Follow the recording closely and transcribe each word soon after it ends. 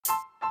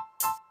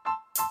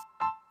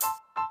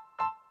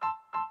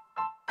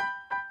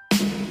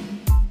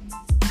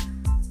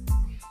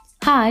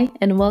Hi,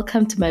 and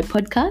welcome to my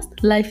podcast,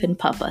 Life and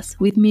Purpose,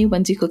 with me,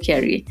 Wanjiko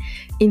Kiari.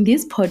 In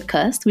this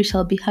podcast, we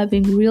shall be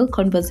having real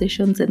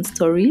conversations and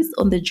stories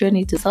on the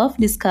journey to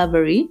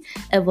self-discovery,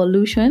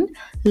 evolution,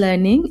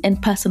 learning,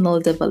 and personal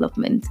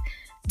development.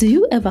 Do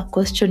you ever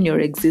question your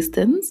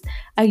existence?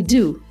 I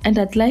do, and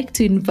I'd like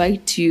to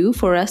invite you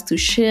for us to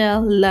share,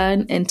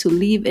 learn, and to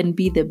live and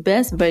be the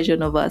best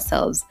version of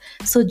ourselves.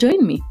 So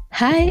join me.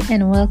 Hi,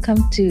 and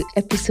welcome to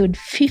episode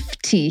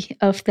 50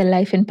 of the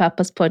Life and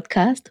Purpose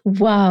podcast.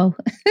 Wow,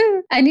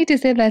 I need to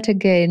say that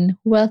again.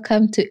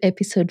 Welcome to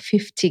episode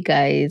 50,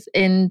 guys.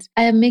 And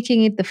I am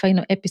making it the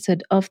final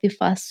episode of the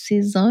first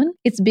season.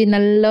 It's been a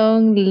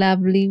long,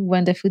 lovely,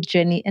 wonderful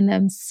journey, and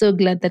I'm so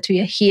glad that we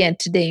are here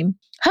today.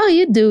 How are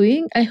you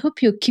doing? I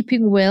hope you're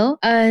keeping well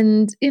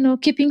and,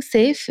 keeping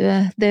safe.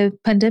 The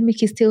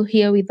pandemic is still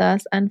here with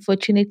us,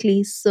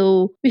 unfortunately.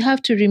 So we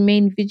have to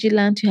remain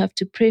vigilant. We have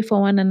to pray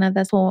for one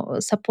another, for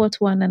support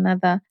one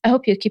another. I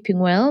hope you're keeping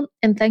well.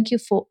 And thank you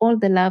for all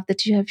the love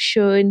that you have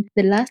shown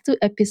the last two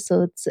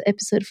episodes,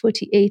 episode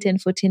 48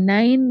 and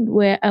 49,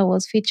 where I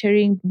was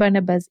featuring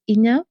Barnabas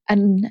Inya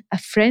and a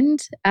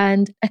friend.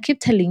 And I keep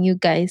telling you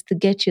guys to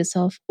get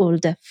yourself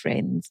older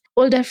friends.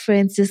 Older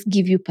friends just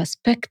give you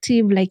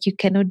perspective like you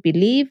cannot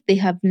believe. They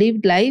have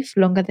lived life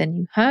longer than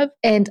you have.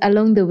 And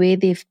along the way,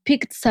 they've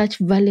picked such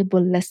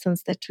valuable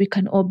lessons that we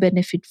can all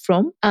benefit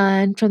from.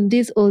 And from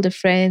these older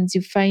friends,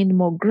 you find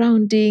more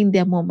grounding,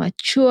 they're more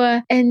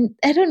mature. And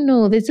I don't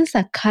know, there's just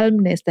a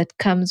calmness that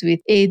comes with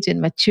age and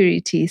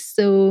maturity.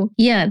 So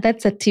yeah,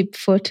 that's a tip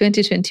for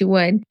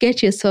 2021.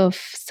 Get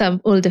yourself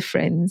some older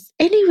friends.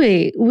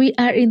 Anyway, we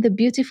are in the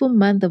beautiful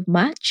month of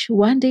March.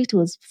 One day it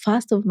was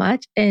 1st of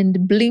March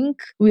and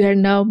blink, we are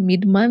now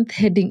mid-month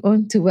heading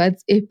on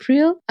towards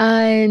April.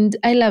 And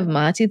I love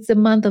March. It's a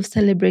month of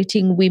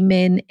celebrating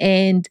women,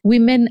 and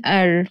women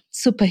are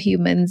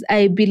superhumans.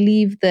 I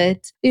believe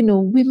that,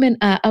 women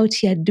are out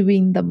here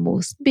doing the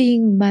most,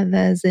 being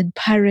mothers and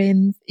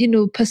parents,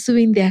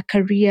 pursuing their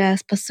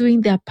careers,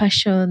 pursuing their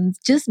passions,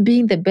 just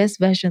being the best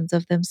versions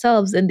of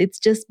themselves. And it's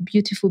just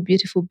beautiful,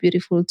 beautiful,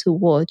 beautiful to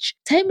watch.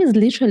 Time is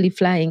literally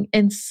flying,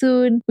 and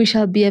soon we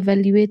shall be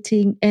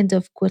evaluating end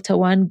of quarter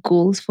 1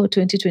 goals for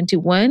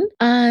 2021.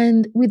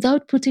 And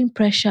without putting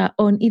pressure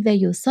on either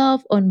yourself,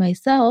 on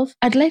myself,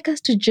 I'd like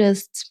us to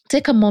just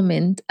take a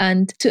moment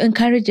and to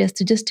encourage us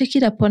to just take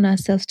it upon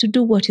ourselves to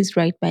do what is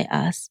right by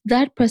us.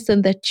 That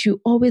person that you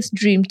always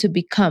dream to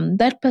become,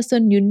 that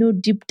person you know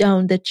deep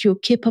down that you're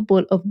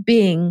capable of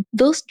being,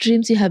 those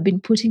dreams you have been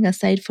putting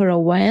aside for a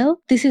while,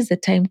 this is the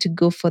time to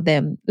go for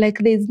them. Like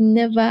there's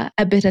never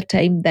a better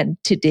time than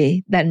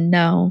today, than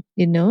now,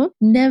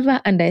 Never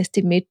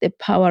underestimate the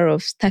power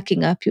of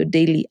stacking up your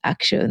daily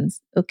actions,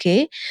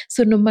 okay?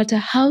 So no matter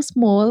how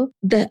small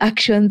the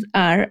actions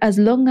are, as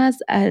long as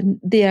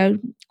they are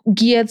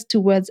geared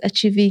towards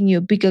achieving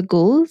your bigger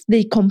goals,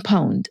 they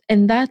compound.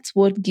 And that's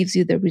what gives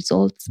you the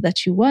results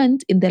that you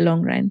want in the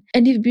long run.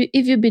 And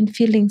if you've been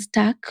feeling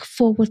stuck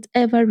for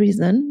whatever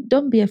reason,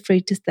 don't be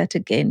afraid to start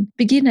again.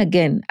 Begin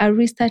again. A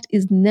restart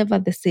is never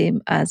the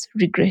same as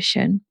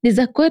regression. There's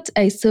a quote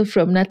I saw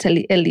from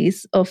Natalie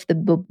Ellis of the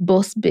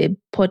Boss Babe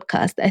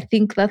podcast. I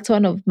think that's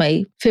one of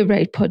my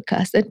favorite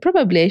podcasts. And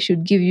probably I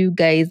should give you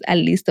guys a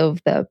list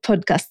of the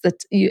podcasts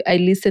that I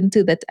listen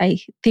to that I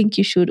think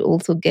you should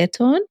also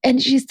get on.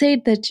 And she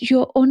said that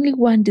you're only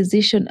one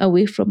decision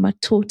away from a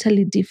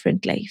totally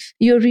different life.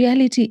 Your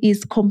reality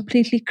is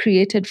completely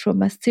created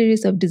from a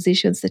series of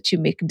decisions that you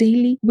make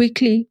daily,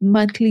 weekly,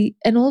 monthly,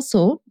 and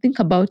also think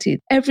about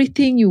it.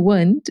 Everything you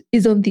want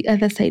is on the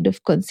other side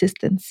of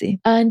consistency.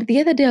 And the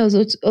other day I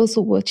was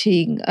also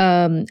watching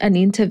an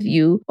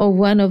interview of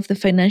one of the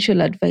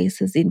financial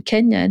advisors in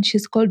Kenya, and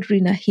she's called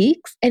Rina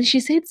Hicks. And she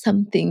said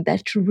something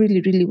that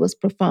really, really was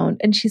profound.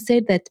 And she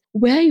said that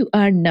where you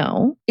are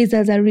now is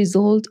as a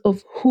result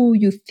of who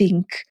you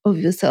think of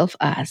yourself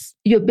as.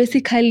 You're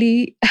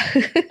basically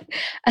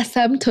a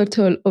sum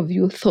total of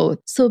your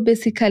thoughts. So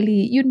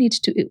basically, you need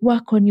to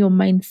work on your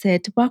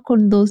mindset, work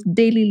on those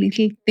daily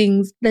little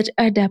things that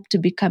add up to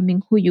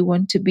becoming who you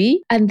want to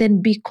be, and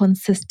then be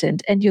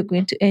consistent, and you're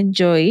going to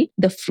enjoy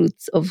the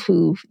fruits of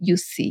who you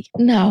see.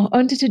 Now,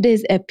 on to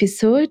today's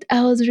episode.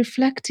 I was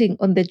reflecting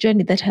on the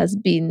journey that has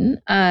been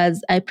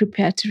as I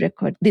prepare to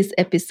record this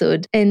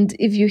episode. And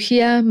if you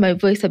hear my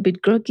voice a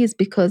bit groggy, it's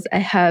because I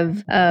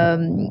have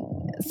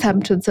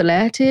some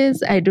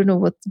tonsillitis. I don't know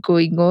what's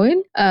going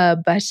on,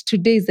 but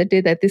today is the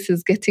day that this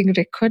is getting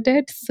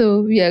recorded.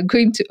 So we are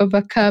going to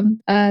overcome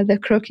the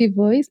croaky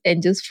voice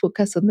and just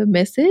focus on the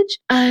message.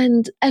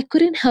 And I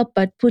couldn't help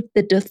but put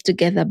the dots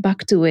together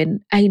back to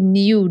when I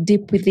knew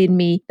deep within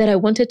me that I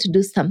wanted to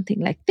do something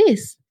like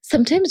this.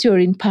 Sometimes you're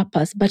in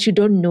purpose, but you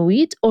don't know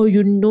it, or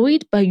you know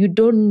it, but you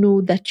don't know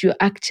that you're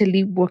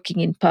actually working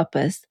in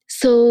purpose.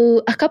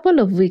 So a couple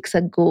of weeks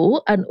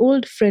ago, an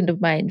old friend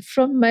of mine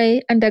from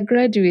my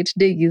undergraduate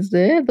days,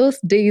 those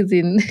days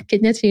in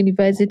Kenyatta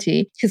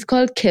University, he's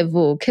called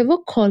Kevo.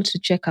 Kevo called to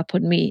check up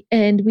on me,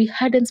 and we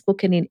hadn't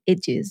spoken in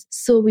ages.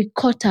 So we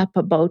caught up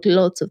about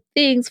lots of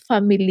things,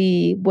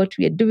 family, what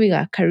we are doing,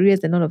 our careers,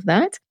 and all of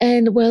that.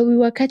 And while we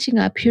were catching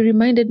up, he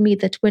reminded me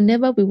that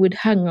whenever we would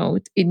hang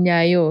out in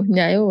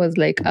Nyayo was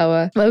like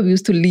where we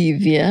used to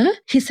live, yeah?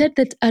 He said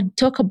that I'd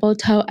talk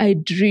about how I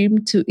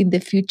dream to, in the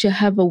future,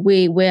 have a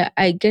way where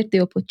I get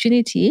the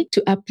opportunity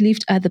to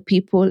uplift other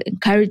people,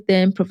 encourage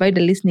them, provide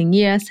a listening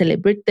ear,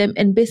 celebrate them,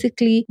 and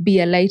basically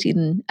be a light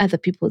in other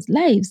people's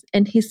lives.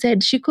 And he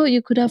said, Shiko,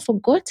 you could have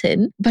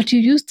forgotten, but you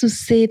used to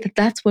say that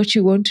that's what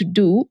you want to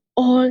do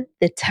all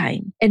the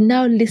time. And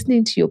now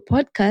listening to your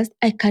podcast,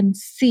 I can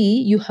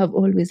see you have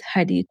always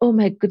had it. Oh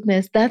my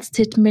goodness, that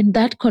statement,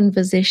 that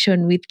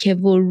conversation with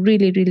Kevo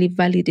really, really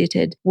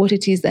validated what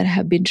it is that I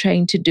have been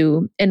trying to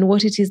do and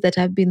what it is that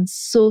I've been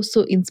so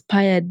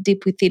inspired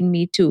deep within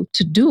me to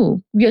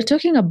do. We are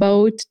talking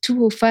about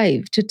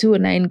 205 to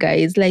 209,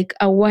 guys, like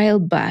a while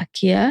back,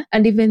 yeah?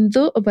 And even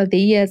though over the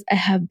years I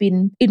have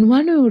been in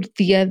one way or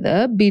the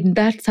other, been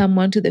that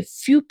someone to the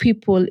few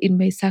people in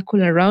my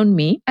circle around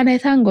me, and I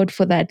thank God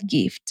for that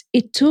gift.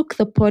 It took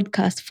the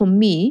podcast for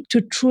me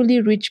to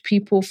truly reach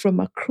people from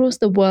across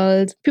the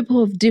world,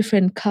 people of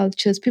different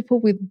cultures, people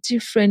with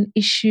different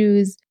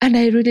issues. And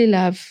I really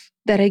love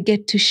that I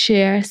get to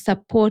share,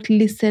 support,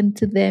 listen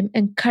to them,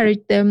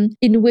 encourage them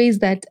in ways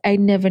that I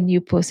never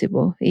knew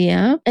possible.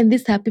 Yeah. And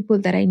these are people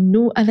that I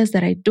know, others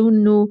that I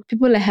don't know,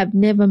 people I have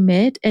never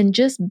met, and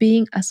just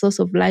being a source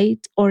of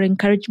light or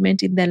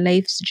encouragement in their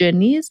life's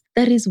journeys.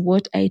 That is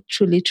what I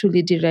truly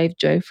derive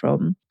joy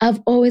from.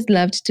 I've always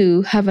loved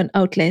to have an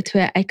outlet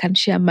where I can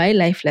share my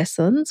life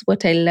lessons,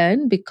 what I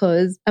learn,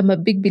 because I'm a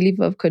big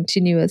believer of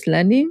continuous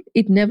learning.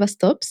 It never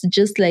stops,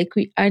 just like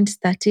we aren't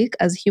static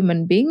as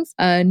human beings.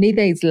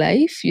 Neither is life.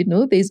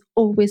 There's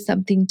always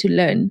something to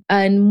learn.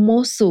 And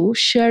more so,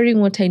 sharing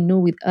what I know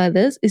with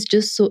others is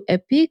just so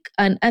epic.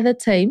 And other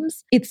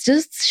times, it's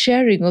just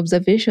sharing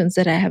observations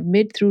that I have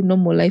made through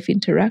normal life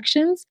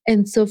interactions.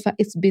 And so far,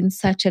 it's been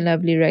such a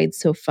lovely ride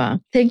so far.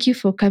 Thank you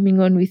for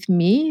coming on with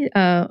me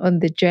on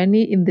the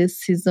journey in this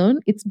season.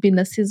 It's been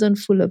a season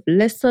full of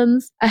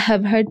lessons. I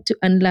have had to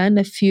unlearn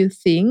a few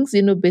things,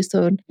 based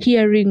on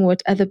hearing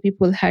what other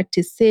people had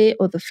to say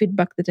or the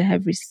feedback that I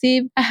have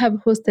received. I have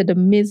hosted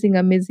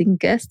amazing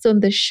guests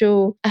on the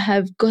show. I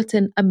have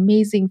gotten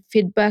amazing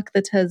feedback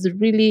that has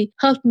really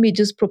helped me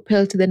just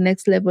propel to the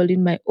next level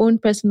in my own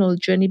personal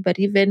journey, but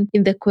even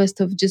in the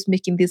quest of just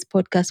making this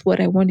podcast what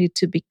I want it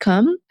to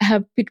become. I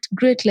have picked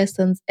great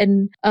lessons,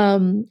 and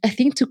I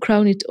think to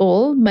crown it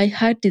all, my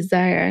heart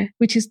desire,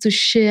 which is to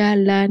share,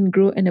 learn,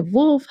 grow, and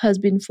evolve, has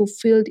been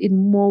fulfilled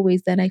in more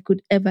ways than I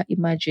could ever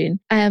imagine.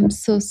 I am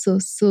so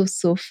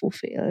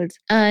fulfilled.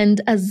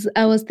 And as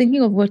I was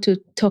thinking of what to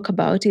talk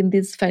about in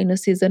this final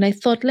season, I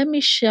thought, let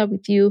me share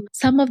with you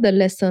some of the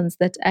lessons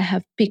that I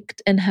have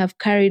picked and have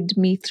carried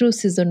me through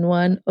season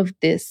 1 of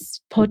this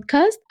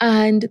podcast.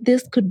 And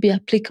this could be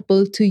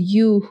applicable to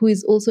you who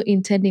is also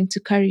intending to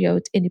carry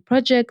out any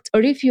project,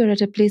 or if you're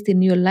at a place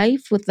in your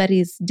life that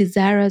is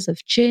desirous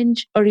of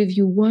change, or if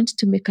you want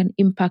to make an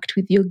impact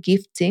with your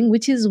gifting,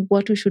 which is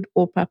what we should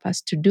all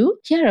purpose to do.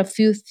 Here are a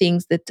few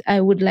things that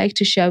I would like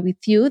to share with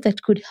you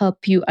that could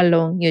help you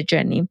along your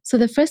journey. So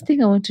the first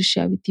thing I want to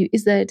share with you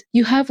is that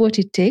you have what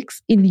it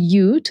takes in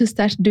you to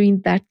start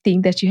doing that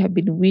thing that you have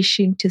been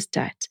wishing to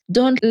start.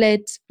 Don't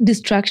let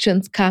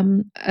distractions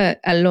come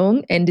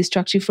along and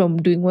distract you from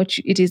doing what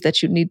it is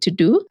that you need to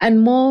do.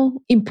 And more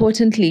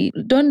importantly,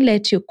 don't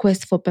let your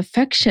quest for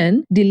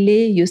perfection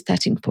delay your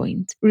starting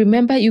point.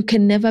 Remember, you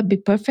can never be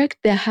perfect.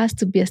 There has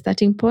to be a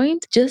starting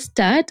point. Just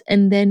start,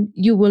 and then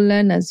you will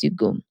learn as you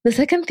go. The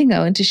second thing I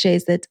want to share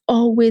is that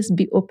always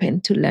be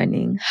open to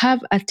learning.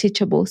 Have a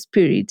teachable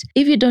spirit.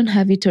 If you don't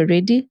have it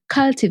already,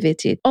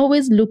 cultivate it.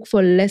 Always look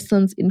for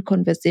lessons in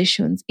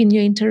conversations, in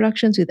your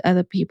interactions with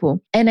other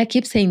people. And I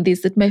keep saying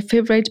this, that my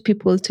favorite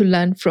people to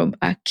learn from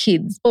are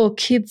kids.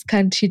 Kids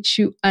can teach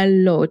you a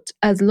lot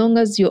as long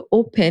as you're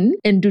open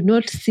and do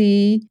not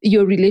see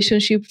your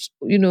relationships,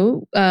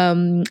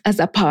 as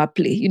a power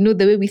play.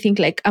 The way we think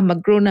like, I'm a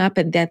grown up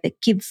and they're the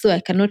kids, so I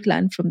cannot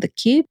learn from the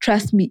kid.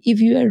 Trust me, if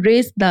you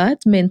erase that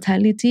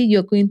mentality,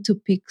 you're going to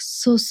pick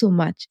so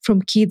much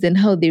from kids and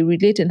how they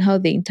relate and how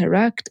they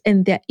interact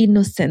and their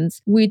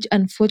innocence, which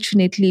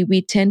unfortunately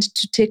we tend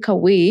to take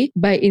away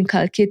by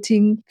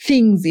inculcating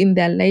things in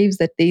their lives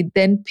that they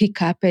then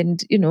pick up,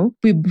 and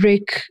we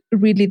break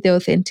really the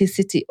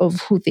authenticity of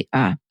who they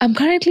are. I'm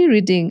currently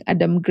reading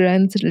Adam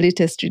Grant's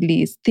latest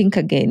release, Think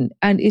Again,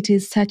 and it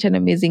is such an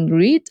amazing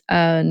read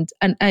and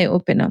an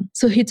eye-opener.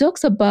 So he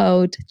talks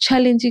about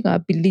challenging our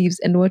beliefs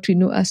and what we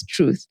know as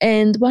truth.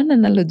 And one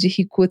analogy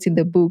he quotes in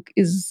the book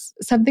is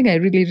something I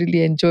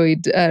really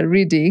enjoyed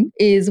reading,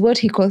 is what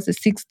he calls the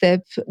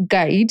 6-step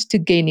guide to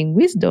gaining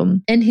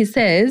wisdom. And he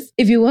says,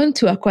 if you want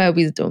to acquire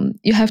wisdom,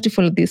 you have to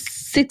follow these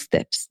 6 6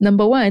 steps.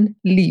 Number 1,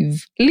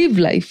 live. Live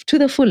life to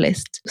the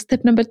fullest.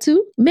 Step number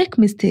 2, make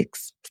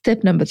mistakes.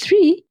 Step number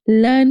 3,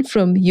 learn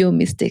from your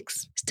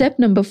mistakes. Step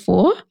number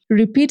 4,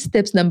 repeat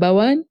steps number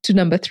 1 to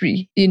number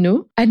 3,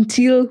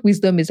 until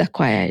wisdom is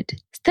acquired.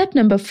 Step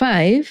number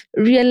 5,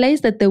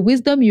 realize that the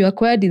wisdom you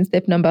acquired in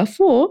step number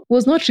 4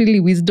 was not really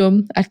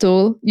wisdom at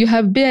all. You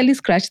have barely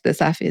scratched the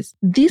surface.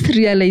 This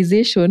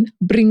realization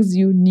brings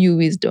you new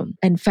wisdom.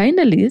 And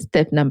finally,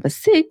 step number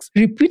 6,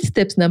 repeat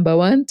steps number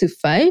 1 to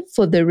 5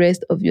 for the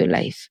rest of your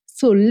life.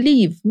 So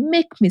live,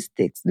 make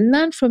mistakes,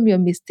 learn from your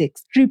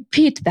mistakes,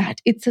 repeat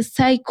that. It's a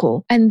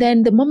cycle. And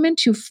then the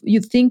moment you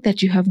think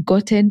that you have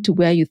gotten to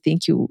where you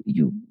think you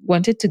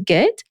wanted to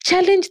get,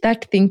 challenge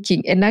that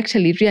thinking and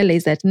actually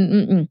realize that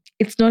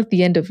it's not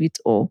the end of it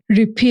all.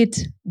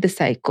 Repeat the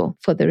cycle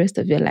for the rest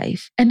of your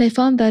life. And I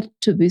found that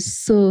to be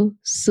so,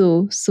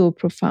 so, so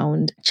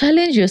profound.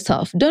 Challenge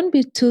yourself. Don't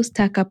be too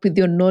stuck up with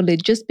your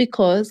knowledge just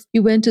because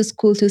you went to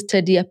school to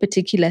study a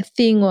particular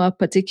thing or a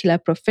particular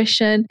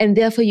profession, and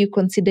therefore you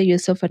consider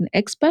yourself an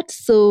expert,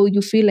 so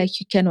you feel like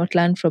you cannot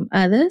learn from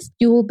others.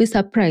 You will be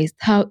surprised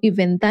how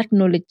even that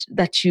knowledge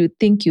that you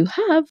think you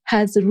have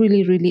has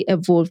really, really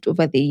evolved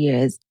over the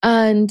years.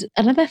 And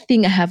another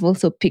thing I have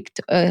also picked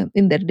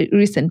in the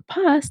recent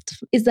past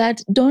is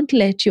that don't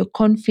let your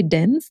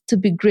confidence to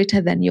be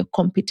greater than your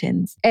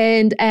competence.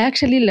 And I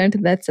actually learned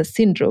that's a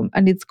syndrome,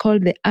 and it's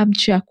called the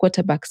armchair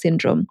quarterback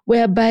syndrome,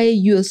 whereby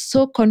you're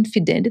so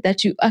confident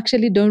that you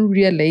actually don't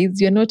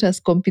realize you're not as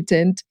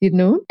competent,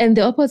 And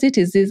the opposite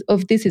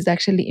of this is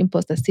actually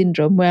imposter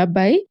syndrome,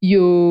 whereby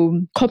your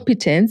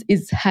competence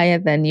is higher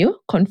than your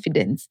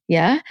confidence.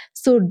 Yeah.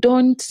 So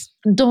don't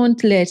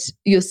let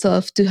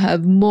yourself to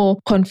have more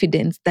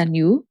confidence than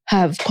you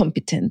have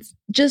competence.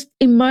 Just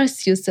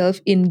immerse yourself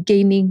in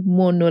gaining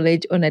more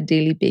knowledge on a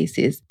daily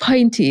basis.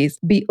 Point is,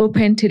 be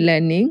open to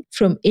learning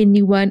from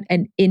anyone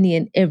and any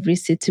and every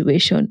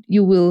situation.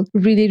 You will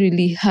really,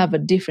 really have a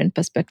different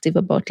perspective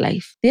about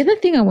life. The other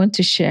thing I want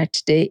to share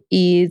today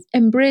is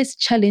embrace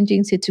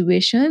challenging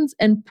situations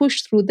and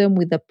push through them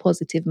with a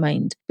positive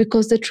mind.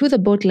 Because the truth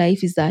about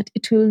life is that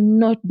it will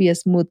not be a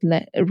smooth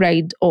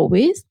ride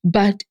always,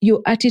 but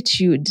your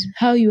attitude,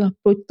 how you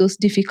approach those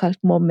difficult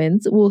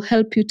moments will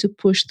help you to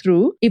push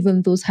through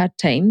even those hard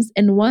times.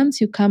 And once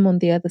you come out on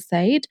the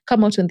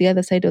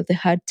other side of the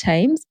hard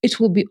times, it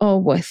will be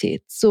all worth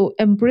it. So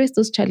embrace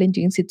those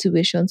challenging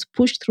situations,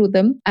 push through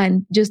them,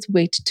 and just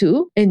wait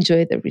to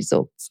enjoy the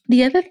results.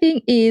 The other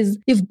thing is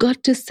you've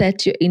got to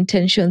set your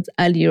intentions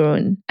earlier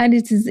on. And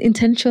it is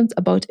intentions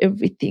about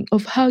everything,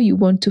 of how you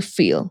want to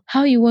feel,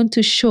 how you want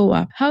to show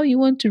up, how you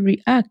want to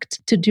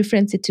react to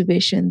different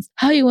situations,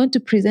 how you want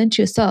to present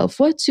yourself.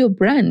 What's your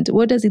brand?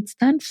 What does it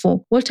stand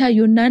for? What are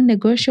your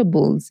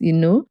non-negotiables?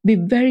 Be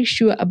very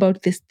sure about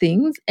these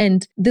things,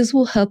 and this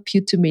will help you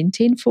to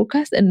maintain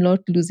focus and not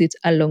lose it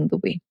along the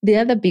way. The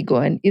other big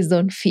one is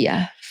on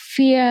fear.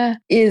 Fear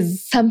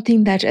is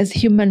something that as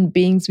human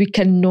beings, we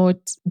cannot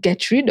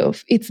get rid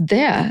of. It's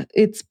there.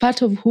 It's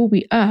part of who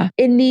we are.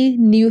 Any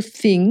new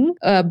thing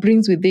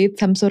brings with it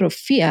some sort of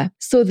fear.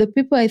 So the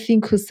people I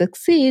think who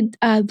succeed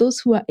are those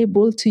who are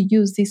able to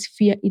use this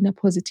fear in a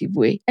positive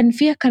way. And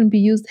fear can be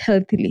used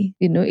healthily,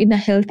 in a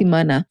healthy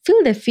manner.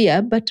 Feel the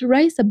fear, but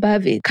rise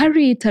above it.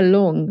 Carry it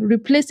along.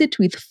 Replace it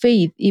with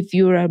faith if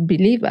you're a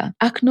believer.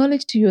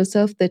 Acknowledge to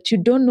yourself that you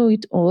don't know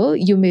it all.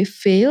 You may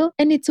fail,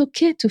 and it's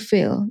okay to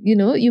fail.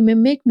 You may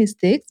make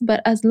mistakes,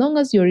 but as long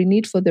as you're in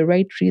it for the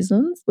right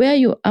reasons, wear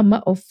your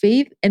armor of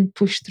faith and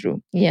push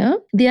through. Yeah.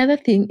 The other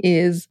thing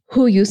is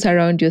who you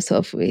surround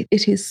yourself with.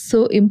 It is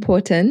so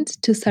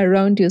important to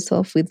surround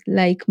yourself with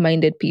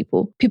like-minded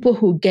people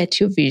who get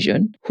your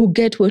vision, who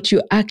get what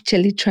you're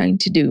actually trying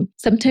to do.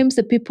 Sometimes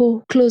the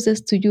people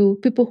closest to you,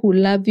 people who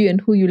love you and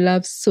who you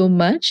love so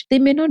much, they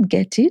may not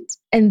get it.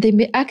 And they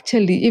may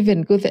actually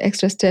even go the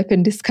extra step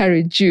and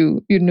discourage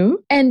you,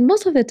 And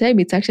most of the time,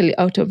 it's actually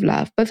out of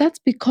love. But that's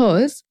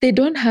because they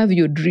don't have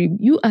your dream.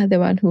 You are the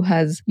one who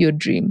has your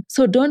dream.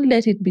 So don't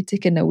let it be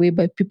taken away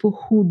by people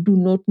who do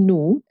not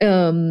know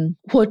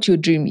what your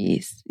dream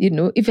is.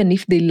 Even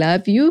if they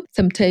love you,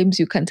 sometimes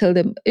you can tell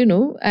them,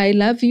 I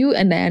love you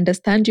and I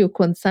understand your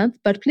concerns,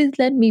 but please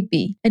let me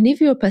be. And if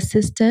you're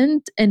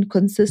persistent and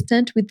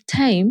consistent with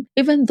time,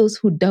 even those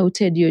who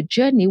doubted your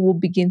journey will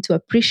begin to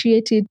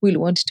appreciate it, will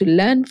want to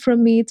learn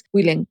from it,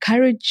 will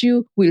encourage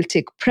you, will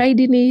take pride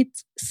in it.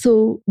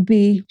 So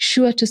be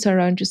sure to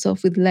surround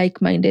yourself with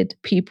like-minded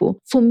people.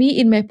 For me,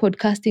 in my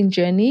podcasting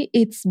journey,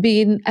 it's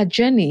been a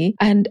journey,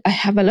 and I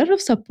have a lot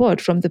of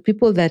support from the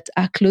people that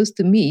are close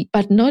to me,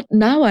 but not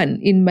no one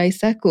in my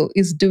circle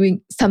is doing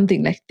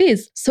something like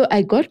this. So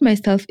I got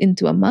myself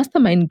into a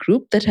mastermind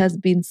group that has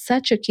been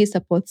such a key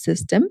support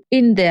system.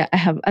 In there, I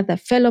have other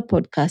fellow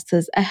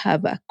podcasters. I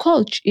have a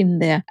coach in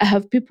there. I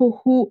have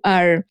people who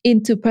are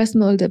into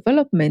personal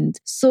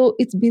development. So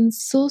it's been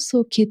so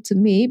key to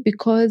me,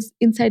 because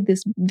inside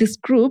this this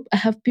group, I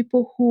have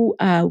people who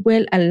are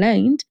well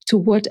aligned to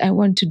what I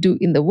want to do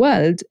in the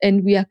world.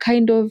 And we are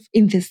kind of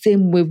in the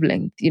same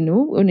wavelength,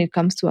 when it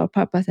comes to our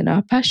purpose and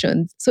our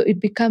passions. So it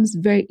becomes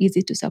very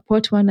easy to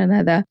support one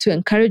another, to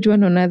encourage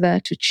one another,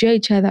 to cheer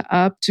each other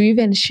up, to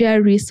even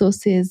share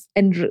resources.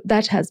 And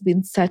that has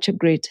been such a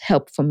great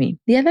help for me.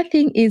 The other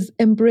thing is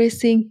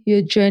embracing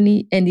your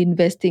journey and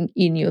investing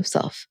in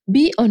yourself.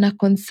 Be on a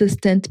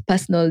consistent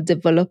personal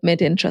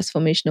development and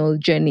transformational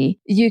journey.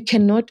 You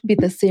cannot be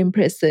the same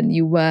person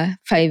you were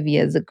 5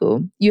 years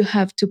ago. You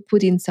have to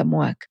put in some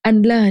work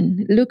and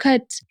learn. Look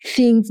at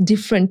things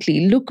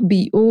differently. Look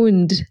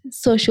beyond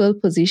social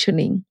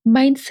positioning.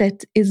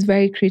 Mindset is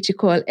very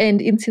critical.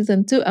 And in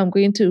season 2, I'm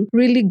going to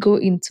really go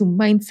into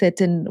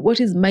mindset and what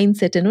is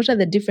mindset and what are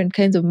the different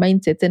kinds of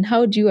mindsets and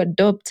how do you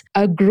adopt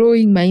a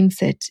growing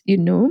mindset,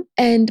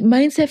 And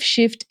mindset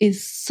shift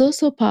is so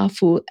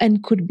powerful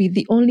and could be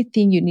the only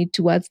thing you need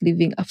towards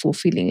living a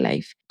fulfilling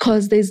life.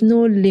 Because there's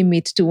no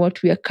limit to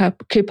what we are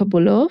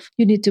capable of.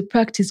 You need to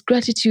practice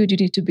gratitude. You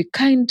need to be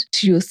kind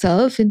to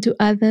yourself and to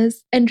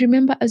others. And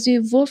remember, as you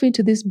evolve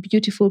into this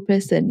beautiful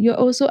person, you're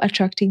also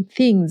attracting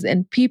things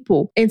and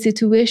people and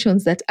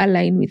situations that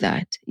align with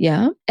that.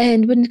 Yeah.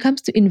 And when it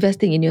comes to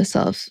investing in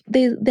yourself,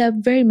 there are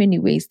very many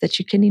ways that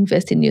you can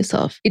invest in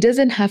yourself. It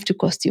doesn't have to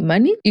cost you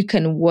money. You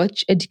can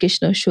watch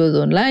educational shows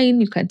online.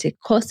 You can take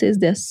courses.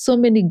 There are so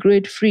many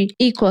great free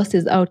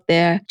e-courses out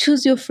there.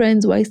 Choose your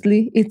friends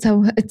wisely. It's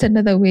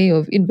another way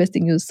of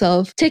investing in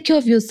yourself. Take care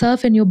of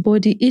yourself and your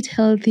body. Eat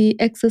healthy,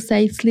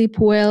 exercise, sleep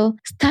well.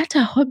 Start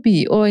a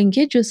hobby or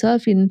engage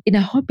yourself in a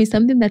hobby,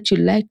 something that you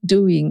like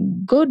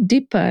doing. Go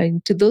deeper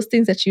into those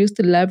things that you used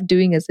to love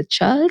doing as a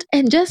child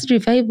and just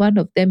revive one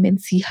of them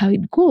and see how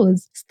it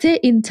goes. Stay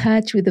in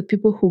touch with the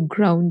people who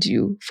ground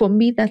you. For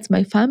me, that's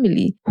my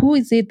family. Who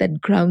is it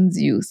that grounds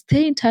you?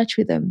 Stay in touch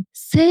with them.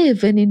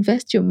 Save and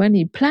invest your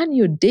money. Plan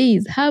your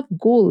days. Have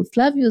goals.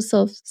 Love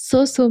yourself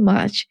so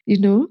much.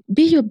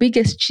 Be your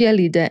biggest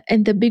cheerleader.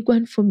 And the big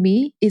one for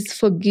me is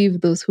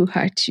forgive those who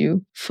hurt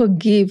you.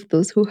 Forgive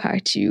those who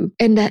hurt you.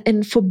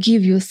 And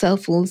forgive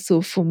yourself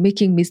also for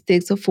making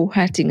mistakes or for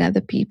hurting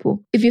other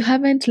people. If you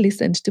haven't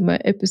listened to my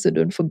episode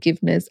on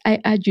forgiveness, I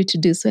urge you to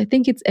do so. I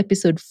think it's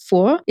episode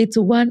 4. It's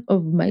one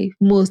of my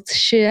most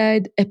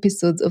shared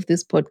episodes of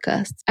this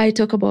podcast. I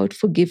talk about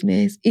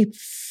forgiveness.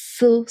 It's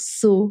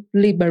so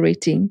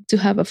liberating to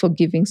have a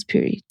forgiving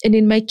spirit. And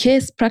in my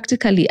case,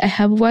 practically, I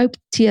have wiped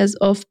tears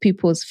off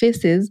people's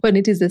faces when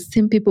it is the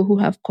same people who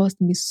have caused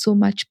me so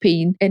much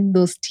pain and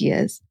those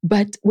tears.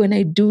 But when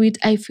I do it,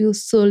 I feel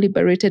so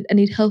liberated and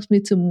it helps me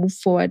to move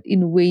forward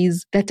in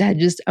ways that are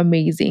just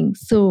amazing.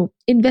 So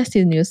invest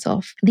in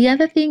yourself. The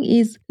other thing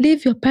is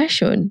live your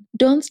passion.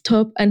 Don't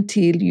stop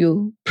until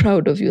you're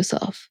proud of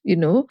yourself.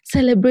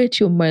 Celebrate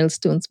your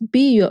milestones.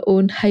 Be your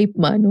own hype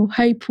man or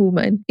hype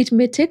woman. It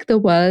may take the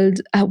world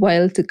a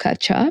while to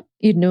catch up,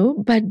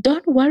 but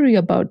don't worry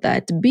about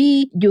that.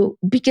 Be your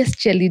biggest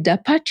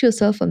cheerleader. Pat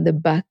yourself on the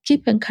back.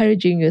 Keep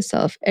encouraging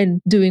yourself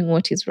and doing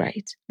what is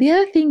right. The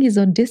other thing is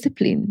on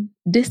discipline.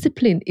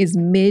 Discipline is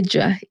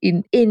major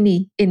in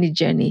any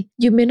journey.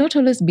 You may not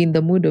always be in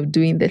the mood of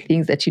doing the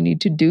things that you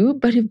need to do,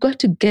 but you've got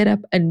to get up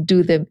and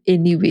do them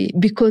anyway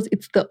because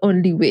it's the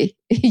only way.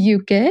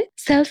 You get?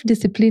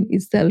 Self-discipline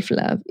is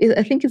self-love.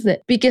 I think it's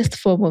the biggest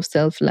form of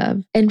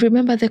self-love. And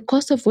remember, the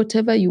cost of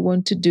whatever you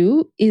want to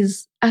do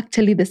is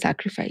actually the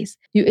sacrifice.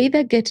 You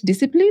either get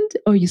disciplined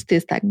or you stay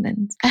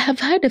stagnant. I have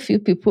had a few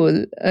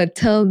people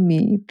tell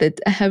me that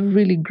I have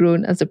really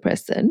grown as a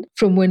person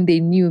from when they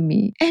knew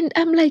me. And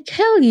I'm like,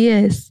 hell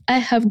yes, I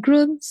have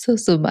grown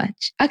so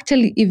much.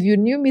 Actually, if you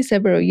knew me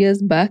several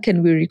years back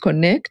and we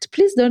reconnect,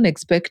 please don't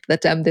expect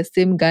that I'm the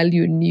same girl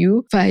you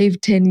knew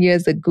 5-10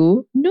 years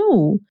ago.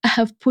 No, I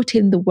have put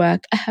in the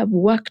work. I have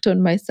worked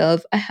on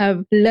myself. I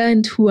have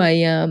learned who I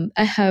am.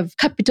 I have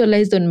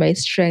capitalized on my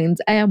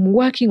strengths. I am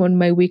working on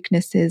my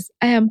weaknesses.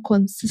 I am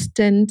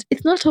consistent.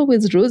 It's not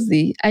always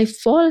rosy. I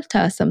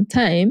falter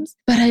sometimes,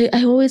 but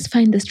I always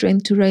find the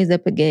strength to rise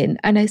up again.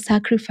 And I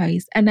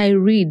sacrifice and I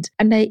read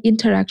and I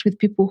interact with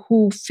people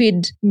who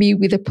feed me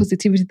with the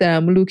positivity that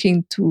I'm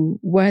looking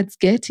towards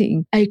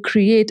getting. I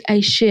create,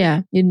 I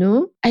share,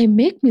 I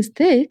make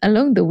mistakes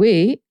along the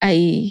way.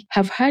 I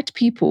have hurt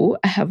people.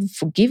 I have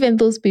forgiven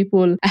those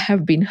people. I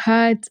have been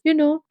hurt.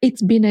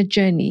 It's been a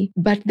journey.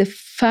 But the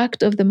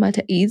fact of the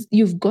matter is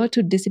you've got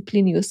to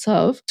discipline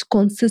yourself to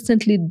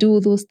consistently do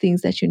those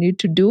things that you need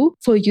to do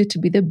for you to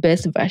be the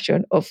best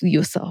version of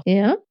yourself.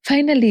 Yeah.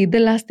 Finally, the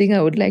last thing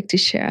I would like to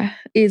share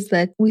is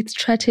that with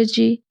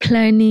strategy,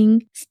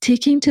 planning,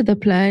 sticking to the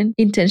plan,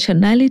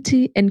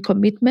 intentionality, and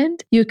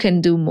commitment, you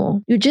can do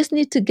more. You just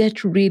need to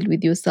get real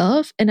with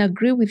yourself and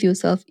agree with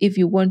yourself if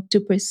you want to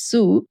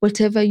pursue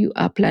whatever you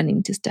are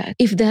planning to start.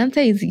 If the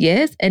answer is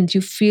yes, and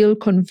you feel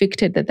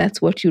convicted that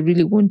that's what you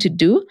really want to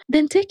do,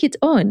 then take it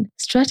on.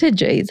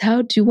 Strategize.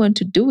 How do you want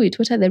to do it?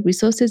 What are the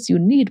resources you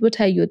need?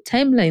 What are your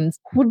timelines?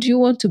 Who do you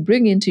want to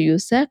bring into your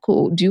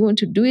circle? Do you want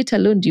to do it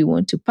alone? Do you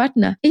want to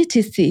partner?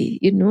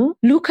 etc.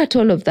 Look at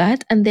all of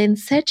that and then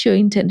set your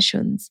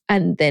intentions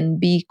and then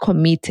be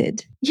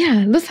committed.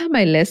 yeah, those are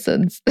my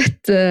lessons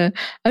that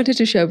I wanted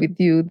to share with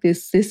you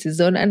this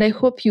season. And I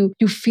hope you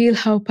feel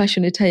how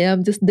passionate I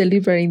am just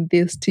delivering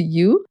this to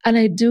you. And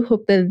I do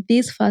hope that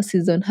this first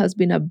season has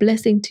been a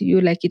blessing to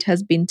you like it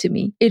has been to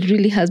me. It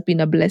really has been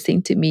a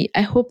blessing to me.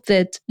 I hope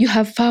that you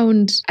have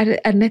found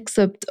an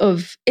excerpt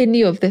of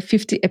any of the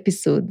 50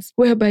 episodes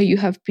whereby you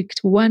have picked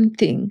one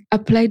thing,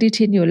 applied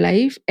it in your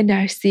life, and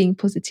are seeing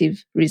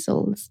positive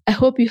results. I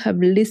hope you have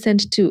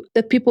listened to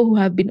the people who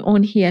have been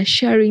on here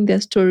sharing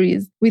their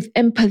stories with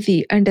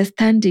empathy,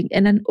 understanding,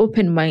 and an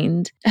open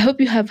mind. I hope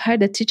you have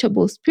had a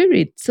teachable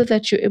spirit so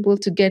that you're able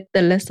to get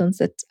the lessons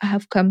that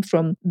have come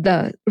from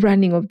the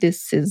running of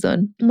this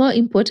season. More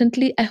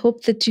importantly, I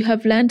hope that you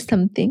have learned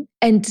something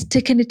and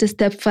taken it a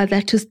step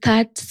further to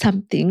start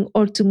something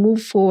or to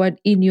move forward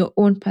in your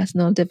own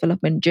personal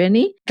development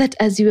journey. That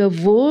as you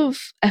evolve,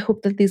 I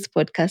hope that this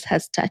podcast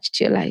has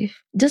touched your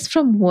life. Just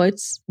from what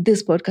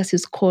this podcast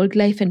is called,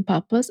 Life and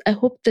Purpose, I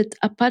hope that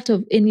a part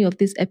of any of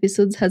these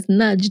episodes has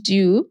nudged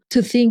you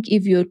to think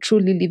if you're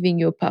truly living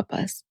your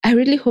purpose. I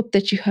really hope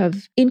that you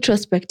have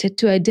introspected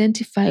to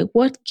identify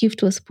what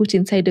gift was put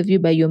inside of you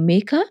by your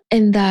maker,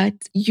 and that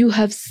you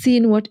have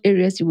seen what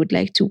areas you would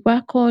like to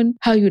work on,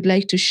 how you'd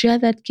like to share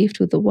that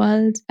gift with the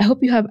world. I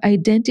hope you have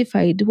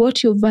identified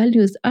what your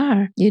values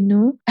are,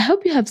 I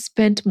hope you have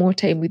spent more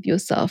time with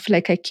yourself.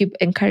 Like I keep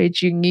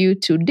encouraging you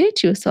to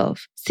date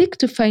yourself. Seek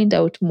to find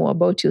out more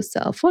about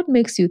yourself. What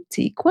makes you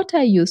tick? What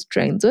are your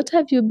strengths? What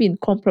have you been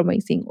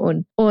compromising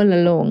on all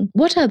along?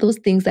 What are those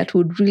things that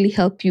would really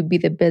help you be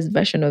the best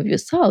version of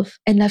yourself?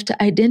 And after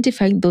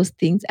identifying those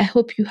things, I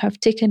hope you have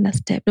taken a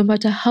step, no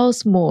matter how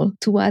small,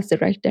 towards the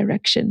right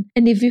direction.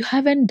 And if you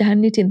haven't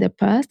done it in the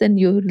past and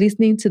you're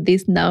listening to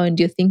this now and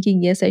you're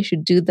thinking, yes, I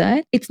should do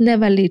that, it's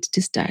never late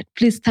to start.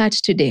 Please start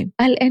today.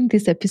 I'll end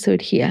this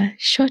episode here.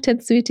 Short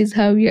and sweet is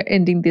how we are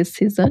ending this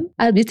season.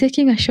 I'll be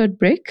taking a short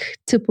break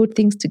to put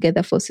things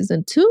together for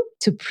season 2,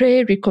 to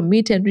pray,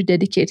 recommit, and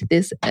rededicate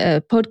this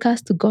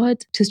podcast to God,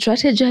 to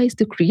strategize,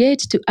 to create,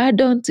 to add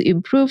on, to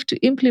improve, to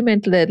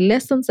implement the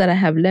lessons that I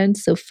have learned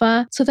so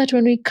far, so that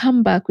when we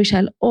come back, we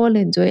shall all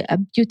enjoy a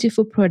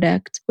beautiful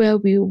product where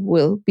we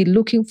will be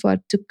looking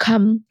forward to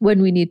come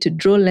when we need to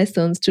draw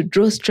lessons, to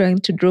draw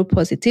strength, to draw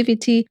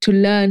positivity, to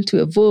learn,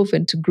 to evolve,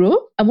 and to grow.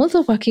 I'm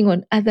also working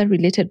on other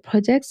related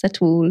projects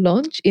that will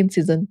launch in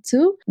season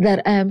 2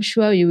 that I am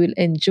sure you will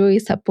enjoy,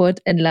 support,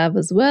 and love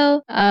as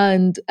well.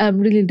 And I'm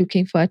really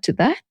looking forward to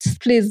that.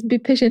 Please be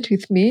patient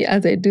with me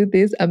as I do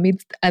this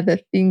amidst other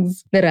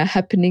things that are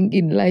happening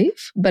in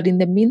life. But in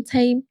the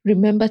meantime,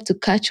 remember to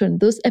catch on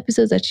those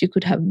episodes that you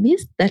could have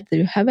missed, that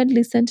you haven't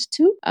listened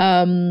to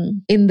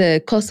in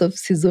the course of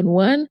season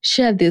 1.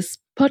 Share this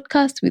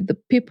podcast with the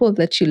people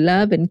that you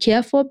love and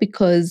care for,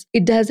 because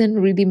it doesn't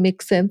really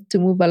make sense to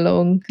move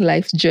along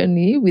life's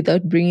journey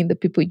without bringing the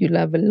people you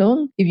love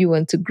along. If you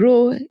want to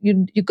grow,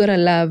 you gotta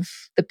love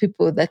the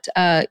people that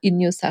are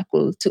in your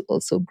circle to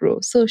also grow.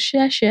 So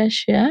share.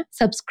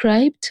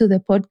 Subscribe to the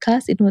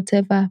podcast in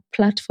whatever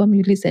platform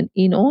you listen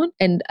in on.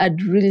 And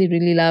I'd really,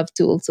 really love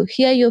to also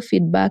hear your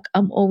feedback.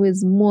 I'm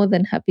always more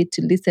than happy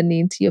to listen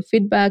into your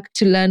feedback,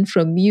 to learn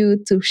from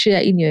you, to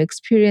share in your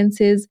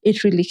experiences.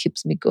 It really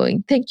keeps me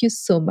going. Thank you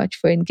so much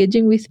for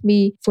engaging with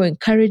me, for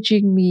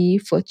encouraging me,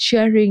 for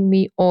cheering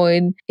me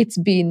on. It's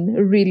been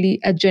really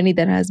a journey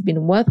that has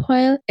been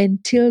worthwhile.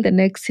 Until the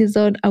next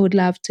season, I would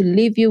love to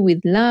leave you with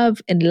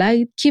love and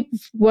light. Keep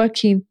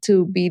working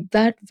to be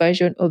that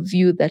version of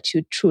you that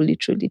you truly,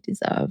 truly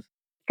deserve.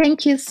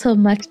 Thank you so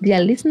much, dear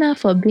listener,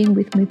 for being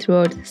with me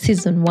throughout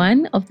season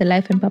 1 of the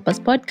Life and Purpose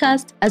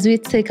podcast. As we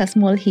take a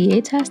small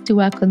hiatus to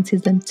work on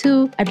season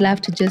 2, I'd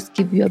love to just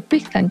give you a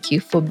big thank you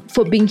for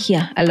being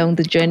here along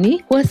the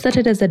journey. What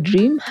started as a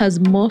dream has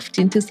morphed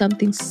into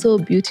something so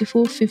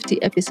beautiful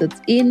 50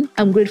 episodes in.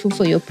 I'm grateful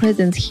for your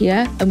presence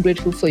here. I'm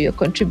grateful for your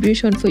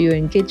contribution, for your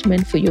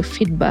engagement, for your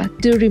feedback.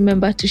 Do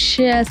remember to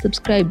share,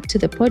 subscribe to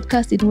the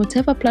podcast in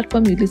whatever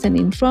platform you listen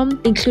in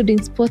from, including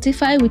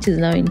Spotify, which is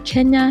now in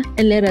Kenya,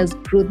 and let us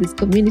grow this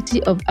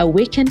community of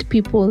awakened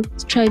people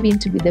striving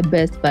to be the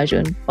best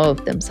version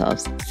of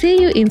themselves.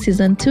 See you in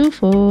season 2,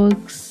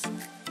 folks.